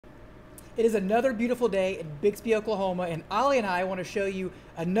It is another beautiful day in Bixby, Oklahoma, and Ollie and I want to show you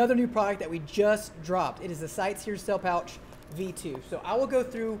another new product that we just dropped. It is the Sightseer Cell Pouch V2. So I will go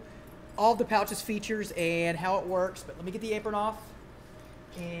through all of the pouch's features and how it works, but let me get the apron off.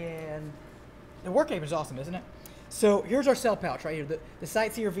 And the work apron is awesome, isn't it? So here's our cell pouch right here, the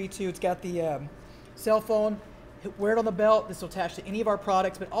Sightseer V2. It's got the cell phone. Wear it on the belt. This will attach to any of our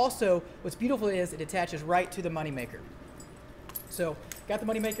products, but also what's beautiful is it attaches right to the moneymaker. So got the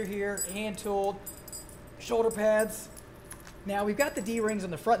moneymaker here, hand tooled, shoulder pads. Now we've got the D-rings on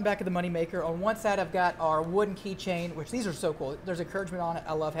the front and back of the moneymaker. On one side I've got our wooden keychain, which these are so cool. There's encouragement on it.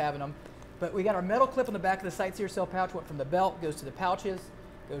 I love having them. But we got our metal clip on the back of the Sightseer Cell Pouch. Went from the belt, goes to the pouches,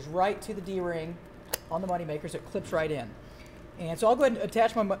 goes right to the D-ring on the moneymaker, so it clips right in. And so I'll go ahead and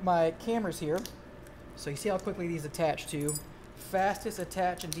attach my cameras here. So you see how quickly these attach to. Fastest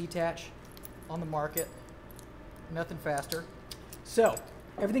attach and detach on the market. Nothing faster. So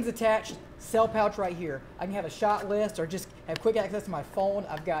everything's attached. Cell pouch right here. I can have a shot list or just have quick access to my phone.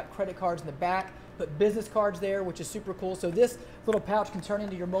 I've got credit cards in the back. Put business cards there, which is super cool. So this little pouch can turn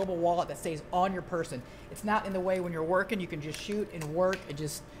into your mobile wallet that stays on your person. It's not in the way when you're working. You can just shoot and work and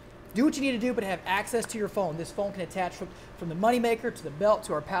just do what you need to do, but have access to your phone. This phone can attach from the moneymaker to the belt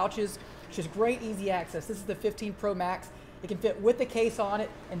to our pouches. It's just great, easy access. This is the 15 Pro Max. It can fit with the case on it,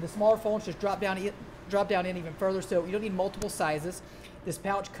 and the smaller phones just drop down in even further, so you don't need multiple sizes. This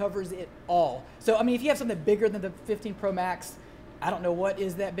pouch covers it all. So, I mean, if you have something bigger than the 15 Pro Max, I don't know what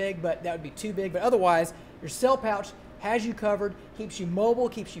is that big, but that would be too big. But otherwise, your cell pouch has you covered, keeps you mobile,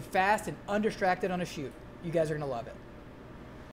 keeps you fast and undistracted on a shoot. You guys are gonna love it.